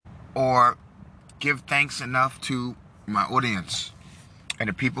or give thanks enough to my audience and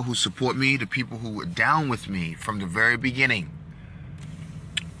the people who support me, the people who were down with me from the very beginning.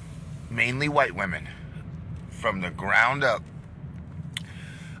 Mainly white women, from the ground up.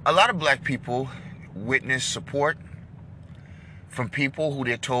 A lot of black people witness support from people who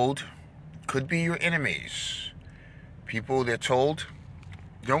they're told could be your enemies. People they're told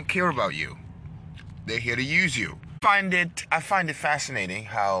don't care about you. They're here to use you. I find it fascinating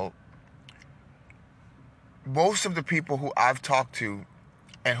how most of the people who I've talked to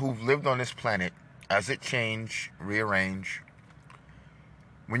and who've lived on this planet, as it changed, rearranged,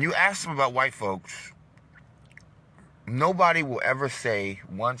 when you ask them about white folks, nobody will ever say,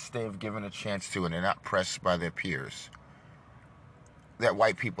 once they've given a chance to and they're not pressed by their peers, that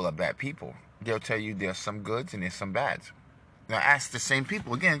white people are bad people. They'll tell you there's some goods and there's some bads. Now ask the same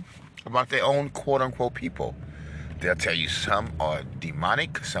people again about their own quote-unquote people. They'll tell you some are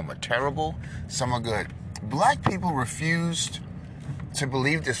demonic, some are terrible, some are good. Black people refused to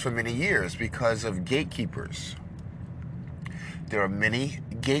believe this for many years because of gatekeepers. There are many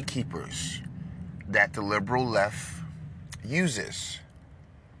gatekeepers that the liberal left uses.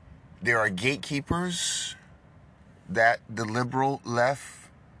 There are gatekeepers that the liberal left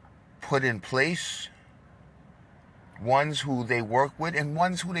put in place, ones who they work with and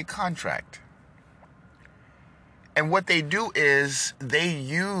ones who they contract. And what they do is they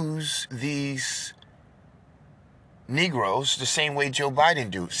use these Negroes the same way Joe Biden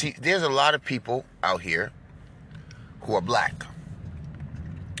do. See, there's a lot of people out here who are black.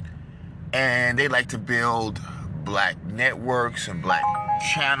 And they like to build black networks and black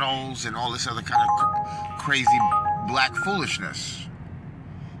channels and all this other kind of crazy black foolishness.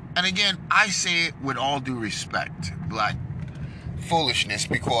 And again, I say it with all due respect, black foolishness,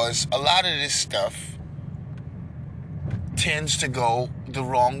 because a lot of this stuff tends to go the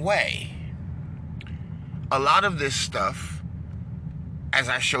wrong way. A lot of this stuff, as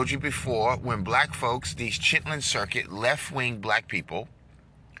I showed you before, when black folks, these Chitlin Circuit, left-wing black people,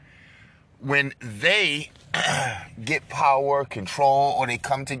 when they get power, control, or they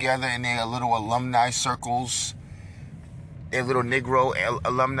come together in their little alumni circles, their little Negro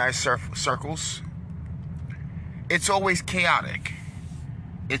alumni circles, it's always chaotic.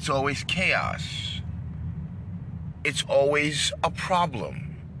 It's always chaos. It's always a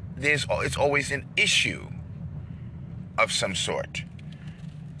problem. It's always an issue of some sort.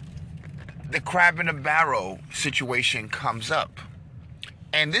 The crab in a barrel situation comes up.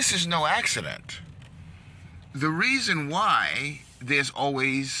 And this is no accident. The reason why there's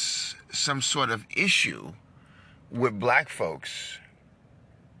always some sort of issue with black folks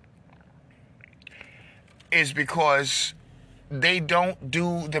is because they don't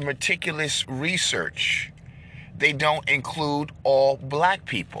do the meticulous research. They don't include all black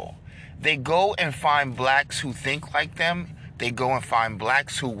people. They go and find blacks who think like them. They go and find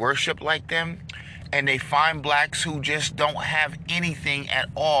blacks who worship like them. And they find blacks who just don't have anything at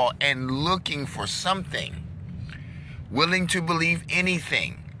all and looking for something, willing to believe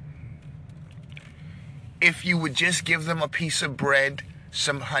anything. If you would just give them a piece of bread,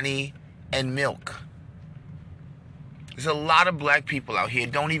 some honey, and milk. There's a lot of black people out here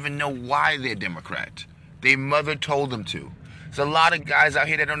don't even know why they're Democrat. Their mother told them to. There's a lot of guys out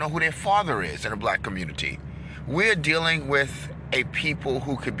here that don't know who their father is in the black community. We're dealing with a people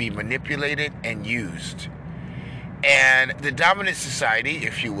who could be manipulated and used. And the dominant society,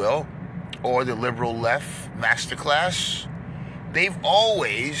 if you will, or the liberal left masterclass, they've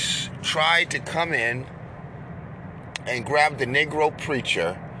always tried to come in and grab the Negro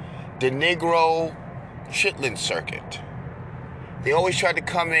preacher, the Negro Chitlin Circuit. They always tried to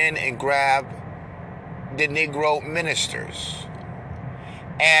come in and grab the Negro ministers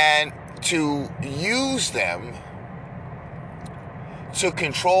and to use them to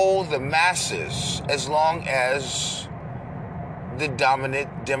control the masses as long as the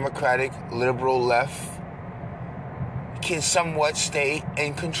dominant Democratic liberal left can somewhat stay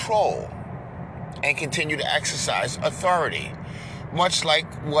in control and continue to exercise authority, much like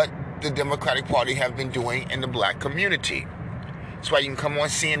what the Democratic Party have been doing in the black community. That's why you can come on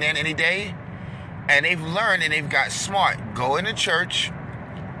CNN any day, and they've learned and they've got smart. Go into church,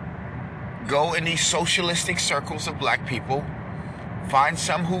 go in these socialistic circles of black people, find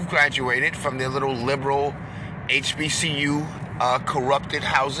some who've graduated from their little liberal HBCU corrupted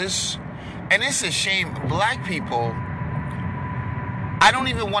houses. And it's a shame, black people, I don't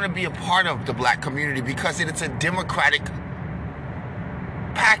even want to be a part of the black community because it's a democratic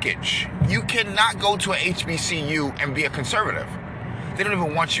package. You cannot go to a HBCU and be a conservative. They don't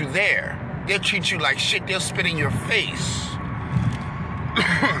even want you there. They'll treat you like shit. They'll spit in your face.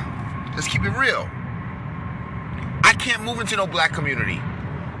 Let's keep it real. I can't move into no black community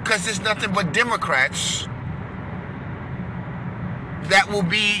because there's nothing but Democrats that will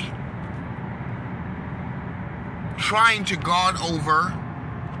be trying to guard over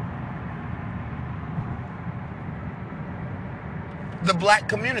the black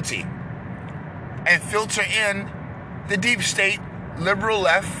community and filter in the deep state liberal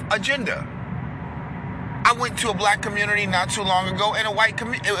left agenda. I went to a black community not too long ago in a white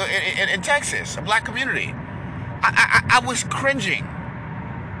in Texas, a black community. I was cringing.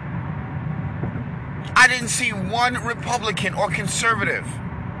 I didn't see one Republican or conservative.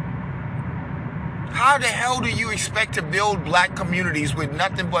 How the hell do you expect to build black communities with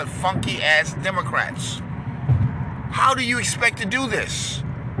nothing but funky ass Democrats? How do you expect to do this?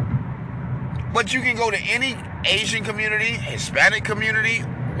 But you can go to any Asian community, Hispanic community,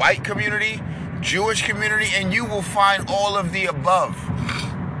 white community, Jewish community, and you will find all of the above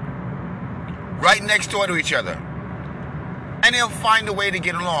right next door to each other. And they'll find a way to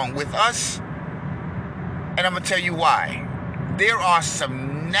get along with us. And I'm going to tell you why. There are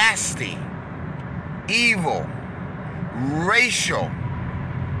some nasty, evil, racial,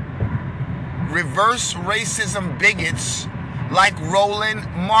 reverse racism bigots like Roland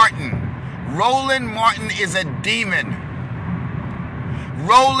Martin. Roland Martin is a demon.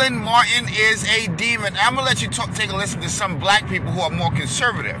 Roland Martin is a demon. I'm going to let you take a listen to some black people who are more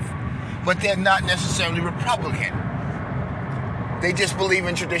conservative, but they're not necessarily Republican. They just believe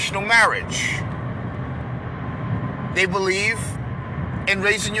in traditional marriage. They believe in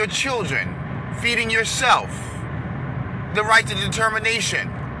raising your children, feeding yourself, the right to determination.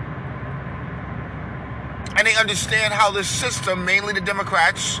 And they understand how the system, mainly the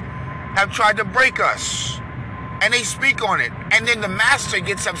Democrats, have tried to break us. And they speak on it. And then the master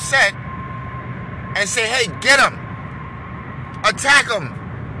gets upset and say, hey, get them. Attack them.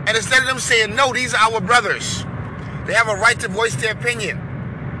 And instead of them saying, no, these are our brothers. They have a right to voice their opinion.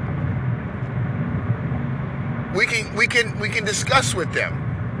 We can discuss with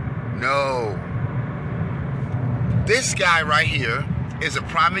them. No. This guy right here is a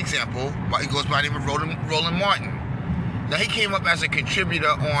prime example. He goes by the name of Roland Martin. Now, he came up as a contributor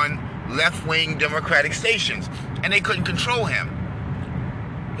on left-wing Democratic stations, and they couldn't control him.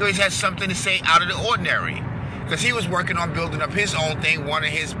 He always had something to say out of the ordinary, because he was working on building up his own thing, one of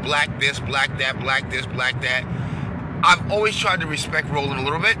his black this, black that, black this, black that. I've always tried to respect Roland a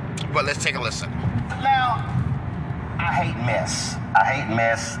little bit, but let's take a listen. Now, I hate mess. I hate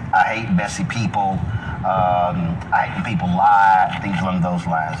mess. I hate messy people. I hate when people lie, things along those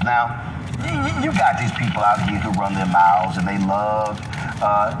lines. Now, you got these people out here who run their mouths, and they love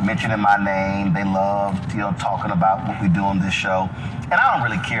mentioning my name. They love, talking about what we do on this show. And I don't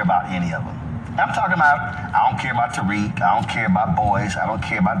really care about any of them. I'm talking about, I don't care about Tariq. I don't care about Boyce. I don't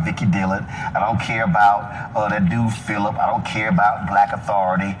care about Vicky Dillard. I don't care about that dude Phillip. I don't care about Black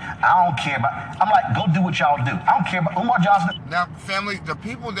Authority. I don't care about, I'm like, go do what y'all do. I don't care about Umar Johnson. Now, family, the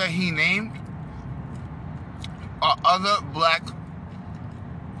people that he named are other black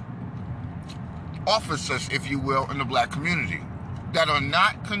officers, if you will, in the black community that are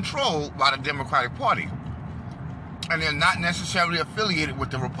not controlled by the Democratic Party. And they're not necessarily affiliated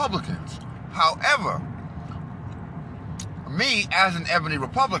with the Republicans. However, me as an ebony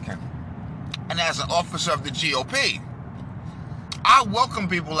Republican and as an officer of the GOP, I welcome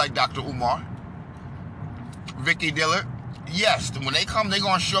people like Dr. Umar, Vicky Dillard. Yes, when they come, they're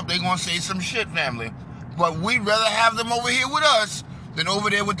going to show up, they're going to say some shit, family. But we'd rather have them over here with us than over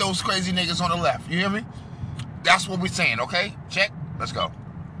there with those crazy niggas on the left. You hear me? That's what we're saying, okay? Check. Let's go.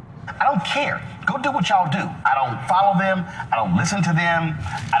 I don't care. Go do what y'all do. I don't follow them. I don't listen to them.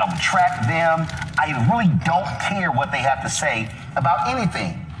 I don't track them. I really don't care what they have to say about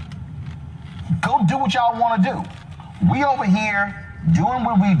anything. Go do what y'all want to do. We over here doing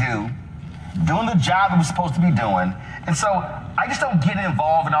what we do, doing the job that we're supposed to be doing. And so I just don't get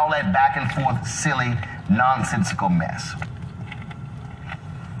involved in all that back and forth, silly, nonsensical mess.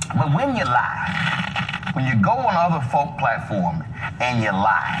 But when you lie, when you go on other folk platform and you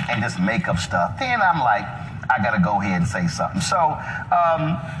lie and just make up stuff, then I'm like, I gotta go ahead and say something. So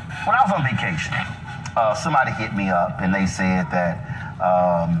when I was on vacation, somebody hit me up and they said that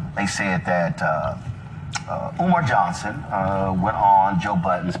Umar Johnson went on Joe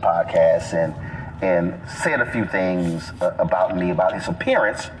Budden's podcast and said a few things about me, about his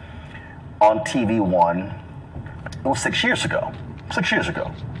appearance on TV One. It was 6 years ago. 6 years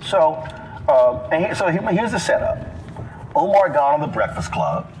ago. So, here's the setup. Umar got on the Breakfast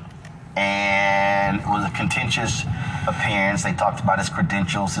Club, and it was a contentious appearance. They talked about his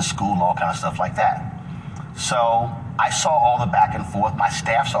credentials, his school, all kind of stuff like that. So I saw all the back and forth. My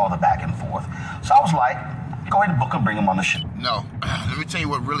staff saw all the back and forth. So I was like, go ahead and book him, bring him on the show. No, let me tell you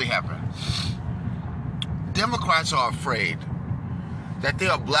what really happened. Democrats are afraid that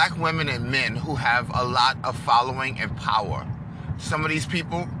there are black women and men who have a lot of following and power. Some of these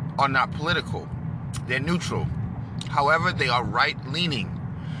people are not political. They're neutral. However, they are right-leaning,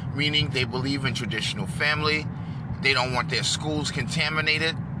 meaning they believe in traditional family. They don't want their schools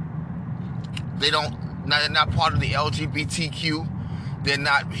contaminated. They're not part of the LGBTQ. They're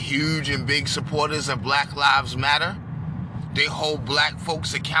not huge and big supporters of Black Lives Matter. They hold black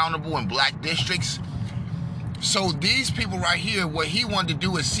folks accountable in black districts. So these people right here, what he wanted to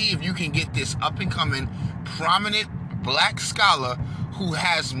do is see if you can get this up-and-coming, prominent black scholar who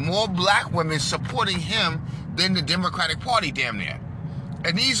has more black women supporting him than the Democratic Party, damn near.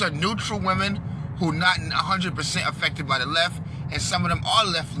 And these are neutral women who are not 100% affected by the left, and some of them are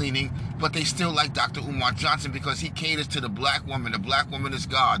left-leaning, but they still like Dr. Umar Johnson because he caters to the black woman. The black woman is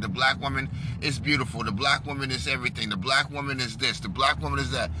God. The black woman is beautiful. The black woman is everything. The black woman is this. The black woman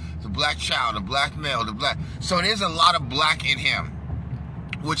is that. The black child, the black male, the black... So there's a lot of black in him,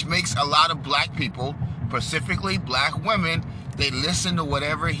 which makes a lot of black people, specifically black women, they listen to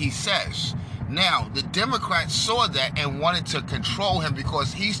whatever he says. Now, the Democrats saw that and wanted to control him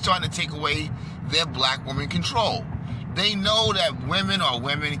because he's trying to take away their black woman control. They know that women are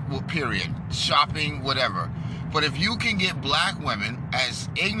women, period. Shopping, whatever. But if you can get black women as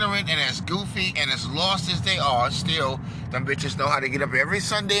ignorant and as goofy and as lost as they are, still, them bitches know how to get up every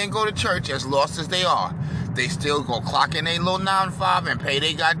Sunday and go to church, as lost as they are. They still go clock in their little 9-5 and pay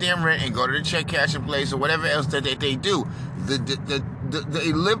their goddamn rent and go to the check cashing place or whatever else that they do.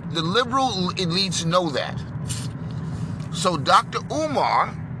 The liberal elites know that. So Dr.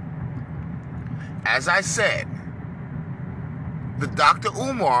 Umar, as I said, the Dr.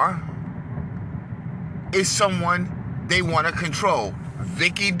 Umar is someone they want to control.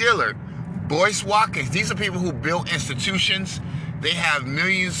 Vicky Dillard, Boyce Watkins, these are people who built institutions. They have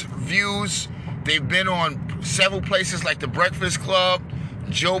millions of views. They've been on several places like The Breakfast Club,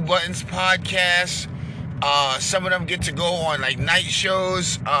 Joe Budden's podcast. Some of them get to go on like night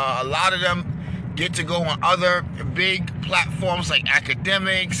shows. A lot of them get to go on other big platforms like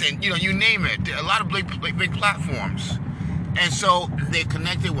academics and, you name it. A lot of big platforms. And so they're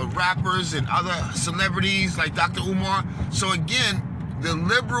connected with rappers and other celebrities like Dr. Umar. So again, the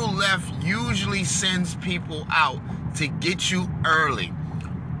liberal left usually sends people out to get you early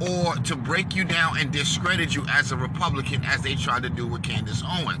or to break you down and discredit you as a Republican, as they tried to do with Candace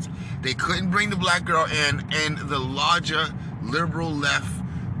Owens. They couldn't bring the black girl in the larger liberal left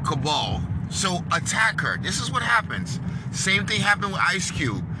cabal. So attack her. This is what happens. Same thing happened with Ice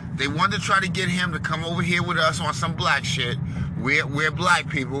Cube. They wanted to try to get him to come over here with us on some black shit. We're black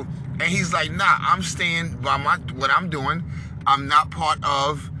people. And he's like, nah, I'm staying by what I'm doing. I'm not part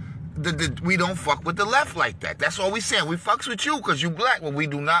of we don't fuck with the left like that. That's all we saying. We fucks with you because you black, but we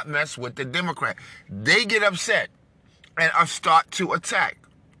do not mess with the Democrat. They get upset and start to attack.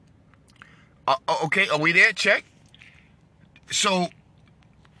 Okay, are we there? Check. So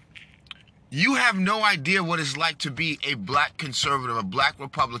you have no idea what it's like to be a black conservative, a black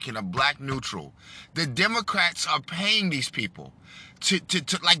Republican, a black neutral. The Democrats are paying these people to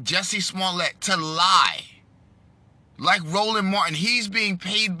like Jesse Smollett, to lie. Like Roland Martin, he's being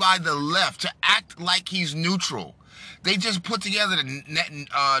paid by the left to act like he's neutral. They just put together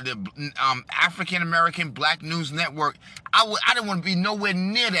the African American Black News Network. I didn't want to be nowhere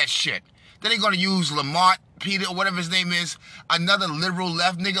near that shit. Then they're going to use Lamont Peter, or whatever his name is, another liberal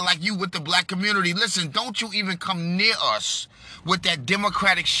left nigga like you with the black community. Listen, don't you even come near us with that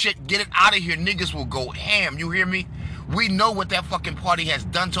democratic shit. Get it out of here. Niggas will go ham. You hear me? We know what that fucking party has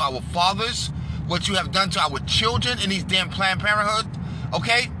done to our fathers, what you have done to our children in these damn Planned Parenthood,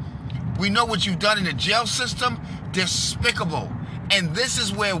 okay? We know what you've done in the jail system. Despicable. And this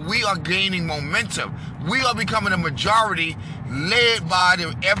is where we are gaining momentum. We are becoming a majority led by the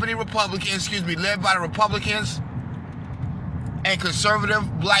Republicans and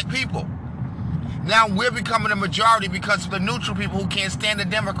conservative black people. Now we're becoming a majority because of the neutral people who can't stand the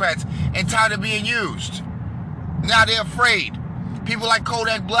Democrats and tired of being used. Now they're afraid. People like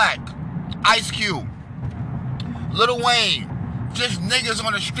Kodak Black, Ice Cube, Lil Wayne, just niggas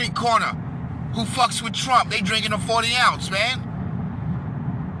on the street corner who fucks with Trump. They drinking a 40 ounce, man.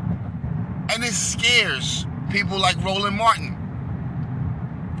 And it scares people like Roland Martin,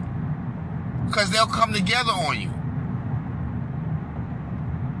 because they'll come together on you.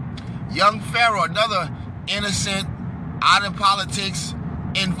 Young Pharaoh, another innocent, out of politics,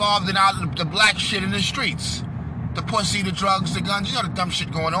 involved in all the black shit in the streets. The pussy, the drugs, the guns, you know the dumb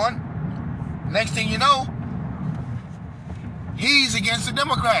shit going on. Next thing you know, He's against the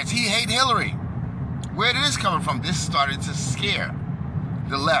Democrats. He hate Hillary. Where did this coming from? This started to scare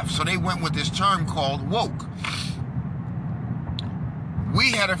the left. So they went with this term called woke.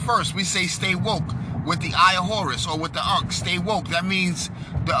 We had it first. We say stay woke with the Eye of Horus or with the Unk. Stay woke. That means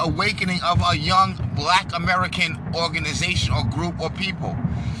the awakening of a young black American organization or group or people.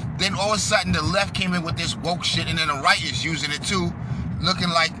 Then all of a sudden the left came in with this woke shit, and then the right is using it too, looking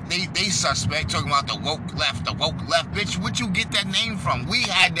like they suspect, talking about the woke left. Bitch, where'd you get that name from? We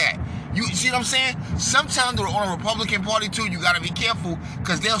had that. You see what I'm saying? Sometimes on a Republican Party too, you gotta be careful,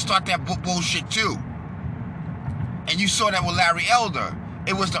 because they'll start that bullshit too. And you saw that with Larry Elder.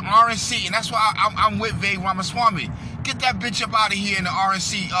 It was the RNC, and that's why I'm with Vay Ramaswamy. Get that bitch up out of here in the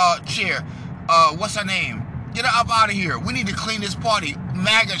RNC chair. What's her name? Get her up out of here. We need to clean this party.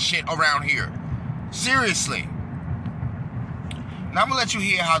 MAGA shit around here. Seriously. Now I'm gonna let you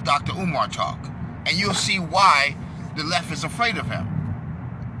hear how Dr. Umar talk, and you'll see why the left is afraid of him.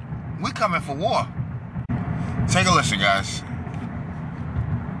 We're coming for war. Take a listen, guys.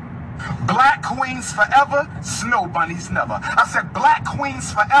 Black queens forever, snow bunnies never. I said black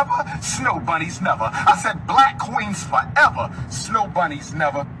queens forever, snow bunnies never. I said black queens forever, snow bunnies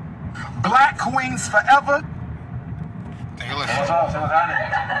never. Black queens forever. Take a listen.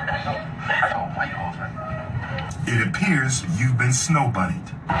 It appears you've been snow bunnied.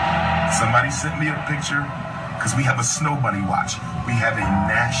 Somebody sent me a picture because we have a snow bunny watch. We have a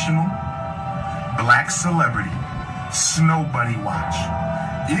national black celebrity snow bunny watch.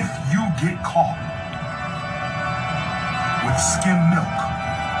 If you get caught with skim milk,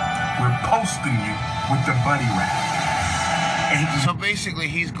 we're posting you with the bunny wrap. So basically,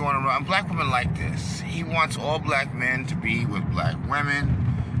 he's going around. Black women like this. He wants all black men to be with black women.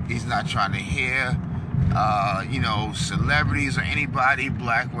 He's not trying to hear, celebrities or anybody.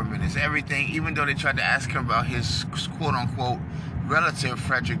 Black women is everything. Even though they tried to ask him about his quote-unquote relative,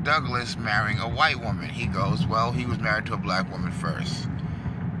 Frederick Douglass, marrying a white woman. He goes, well, he was married to a black woman first.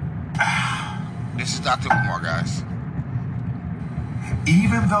 This is Dr. Umar, guys.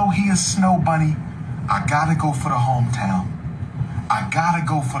 Even though he is Snow Bunny, I gotta go for the hometown. I gotta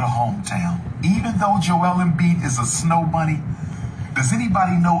go for the hometown. Even though Joel Embiid is a Snow Bunny, does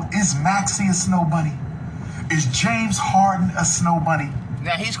anybody know, is Maxey a Snow Bunny? Is James Harden a Snow Bunny?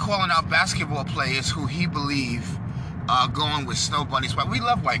 Now he's calling out basketball players who he believe are going with Snow Bunnies. But we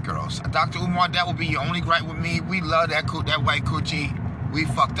love white girls. Dr. Umar, that will be your only gripe with me. We love that white coochie. We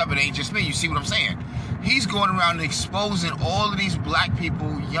fucked up. It ain't just me. You see what I'm saying? He's going around exposing all of these black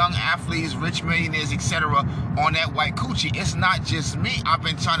people, young athletes, rich millionaires, etc. on that white coochie. It's not just me. I've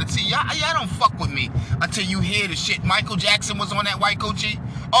been trying to tell y'all don't fuck with me until you hear the shit. Michael Jackson was on that white coochie.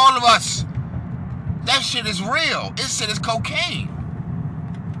 All of us. That shit is real. This shit is cocaine.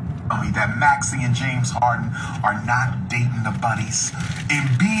 That Maxey and James Harden are not dating the bunnies.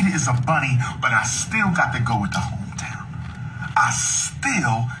 Embiid is a bunny, but I still got to go with the hometown. I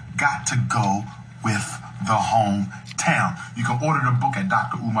still got to go with the hometown. You can order the book at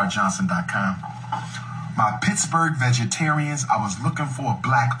drumarjohnson.com. My Pittsburgh vegetarians, I was looking for a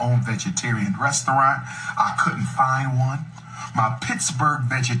black-owned vegetarian restaurant. I couldn't find one. My Pittsburgh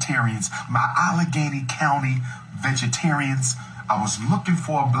vegetarians, my Allegheny County vegetarians, I was looking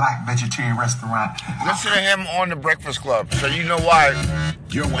for a black vegetarian restaurant. Listen to him on the Breakfast Club, so you know why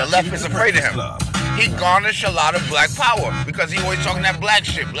the left is afraid of him. He garnished a lot of black power because he always talking that black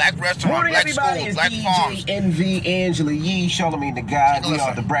shit, black restaurant, black schools, black farms. NV, Angela Yee, Charlamagne the God. We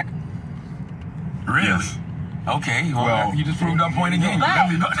are the Breakfast. Really? Yes. Okay, well, you just proved our point again.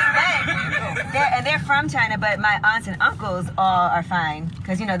 And they're from China, but my aunts and uncles all are fine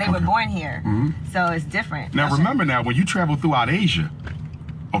because, they were born here. So it's different. Now, remember now, when you travel throughout Asia,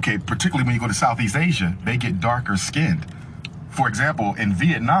 okay, particularly when you go to Southeast Asia, they get darker skinned. For example, in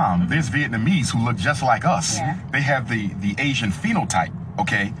Vietnam, there's Vietnamese who look just like us. Yeah. They have the Asian phenotype,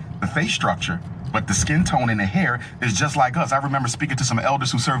 okay, the face structure, but the skin tone and the hair is just like us. I remember speaking to some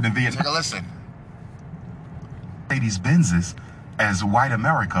elders who served in Vietnam. Take a listen. Mercedes Benzes as white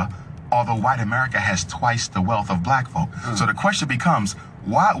America, although white America has twice the wealth of black folk. So the question becomes,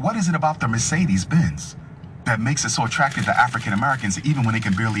 what is it about the Mercedes Benz that makes it so attractive to African Americans even when they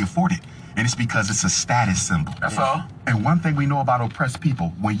can barely afford it? And it's because it's a status symbol. That's all. And one thing we know about oppressed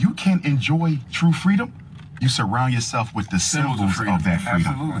people, when you can enjoy true freedom, you surround yourself with the symbols of that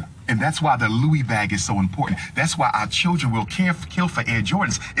freedom. Absolutely. And that's why the Louis bag is so important. That's why our children will kill for Air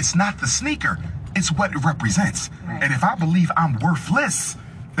Jordans. It's not the sneaker. It's what it represents. Right. And if I believe I'm worthless,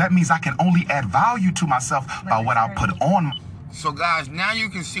 that means I can only add value to myself by what I put on. So guys, now you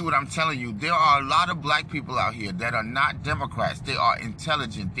can see what I'm telling you. There are a lot of black people out here that are not Democrats. They are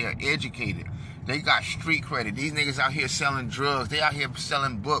intelligent. They're educated. They got street credit. These niggas out here selling drugs. They out here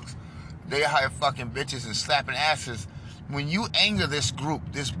selling books. They out here fucking bitches and slapping asses. When you anger this group,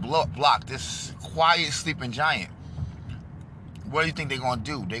 this block, this quiet sleeping giant, what do you think they're going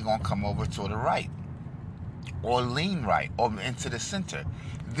to do? They're going to come over to the right or lean right or into the center.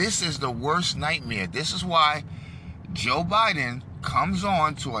 This is the worst nightmare. This is why Joe Biden comes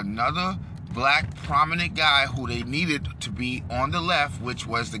on to another black prominent guy who they needed to be on the left, which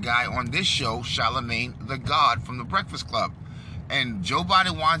was the guy on this show, Charlemagne the God from the Breakfast Club. And Joe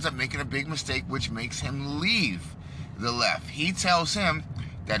Biden winds up making a big mistake, which makes him leave the left. He tells him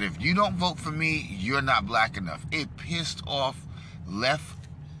that if you don't vote for me, you're not black enough. It pissed off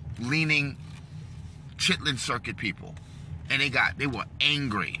left-leaning Chitlin Circuit people. And they were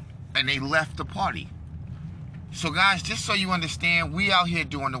angry. And they left the party. So guys, just so you understand, we out here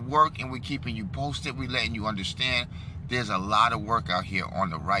doing the work and we're keeping you posted. We're letting you understand there's a lot of work out here on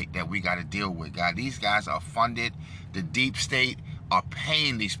the right that we got to deal with, guys. These guys are funded. The deep state are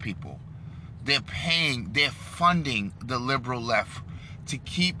paying these people. They're funding the liberal left to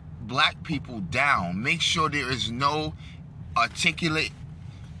keep black people down. Make sure there is no articulate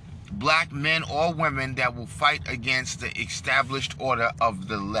black men or women that will fight against the established order of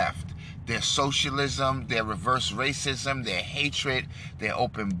the left. Their socialism, their reverse racism, their hatred, their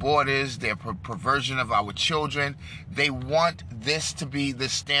open borders, their perversion of our children. They want this to be the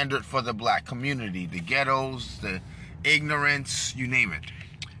standard for the black community. The ghettos, the ignorance, you name it.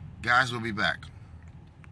 Guys, we'll be back.